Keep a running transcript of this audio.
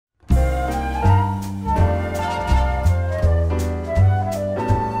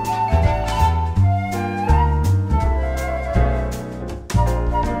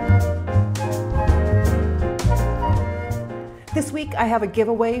week I have a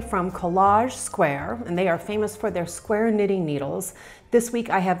giveaway from Kollage Square, and they are famous for their square knitting needles. This week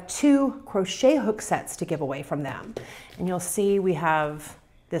I have 2 crochet hook sets to give away from them. And you'll see we have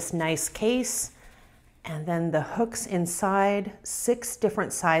this nice case, and then the hooks inside, 6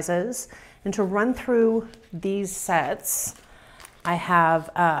 different sizes. And to run through these sets, I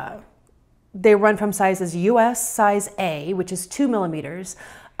have, they run from sizes US size A, which is 2 millimeters,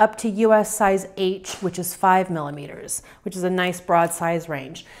 up to US size H, which is 5 millimeters, which is a nice broad size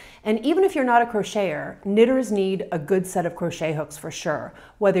range. And even if you're not a crocheter, knitters need a good set of crochet hooks for sure.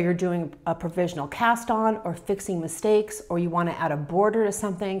 Whether you're doing a provisional cast on or fixing mistakes, or you want to add a border to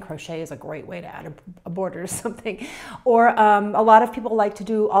something, crochet is a great way to add a border to something. Or a lot of people like to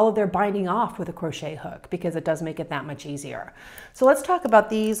do all of their binding off with a crochet hook because it does make it that much easier. So let's talk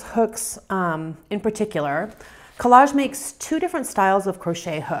about these hooks in particular. Kollage makes 2 different styles of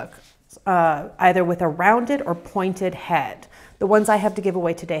crochet hook, either with a rounded or pointed head. The ones I have to give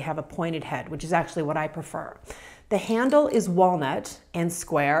away today have a pointed head, which is actually what I prefer. The handle is walnut and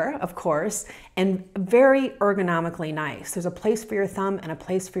square, of course, and very ergonomically nice. There's a place for your thumb and a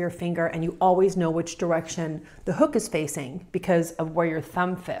place for your finger, and you always know which direction the hook is facing because of where your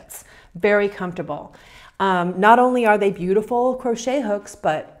thumb fits. Very comfortable. Not only are they beautiful crochet hooks,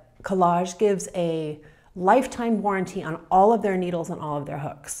 but Kollage gives a lifetime warranty on all of their needles and all of their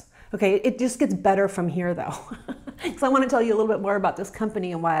hooks. Okay, it just gets better from here though. So I want to tell you a little bit more about this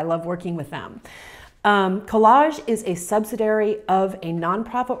company and why I love working with them. Kollage is a subsidiary of a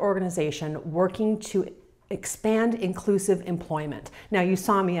nonprofit organization working to expand inclusive employment. Now you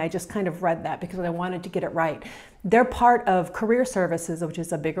saw me, I just kind of read that because I wanted to get it right. They're part of Career Services, which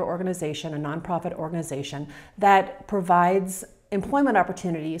is a bigger organization, a nonprofit organization that provides employment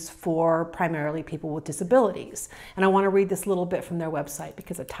opportunities for primarily people with disabilities. And I want to read this little bit from their website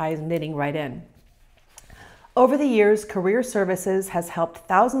because it ties knitting right in. Over the years, Career Services has helped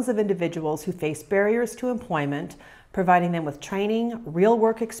thousands of individuals who face barriers to employment, providing them with training, real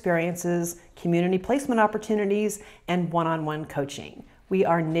work experiences, community placement opportunities, and one-on-one coaching. We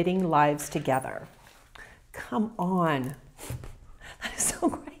are knitting lives together. Come on. That is so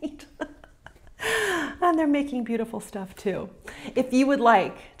great. And they're making beautiful stuff too. If you would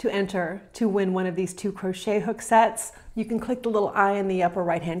like to enter to win one of these 2 crochet hook sets, you can click the little eye in the upper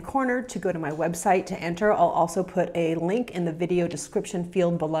right hand corner to go to my website to enter. I'll also put a link in the video description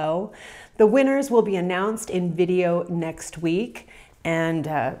field below. The winners will be announced in video next week. And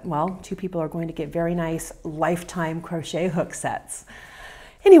well, 2 people are going to get very nice lifetime crochet hook sets.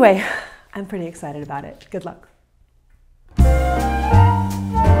 Anyway, I'm pretty excited about it. Good luck.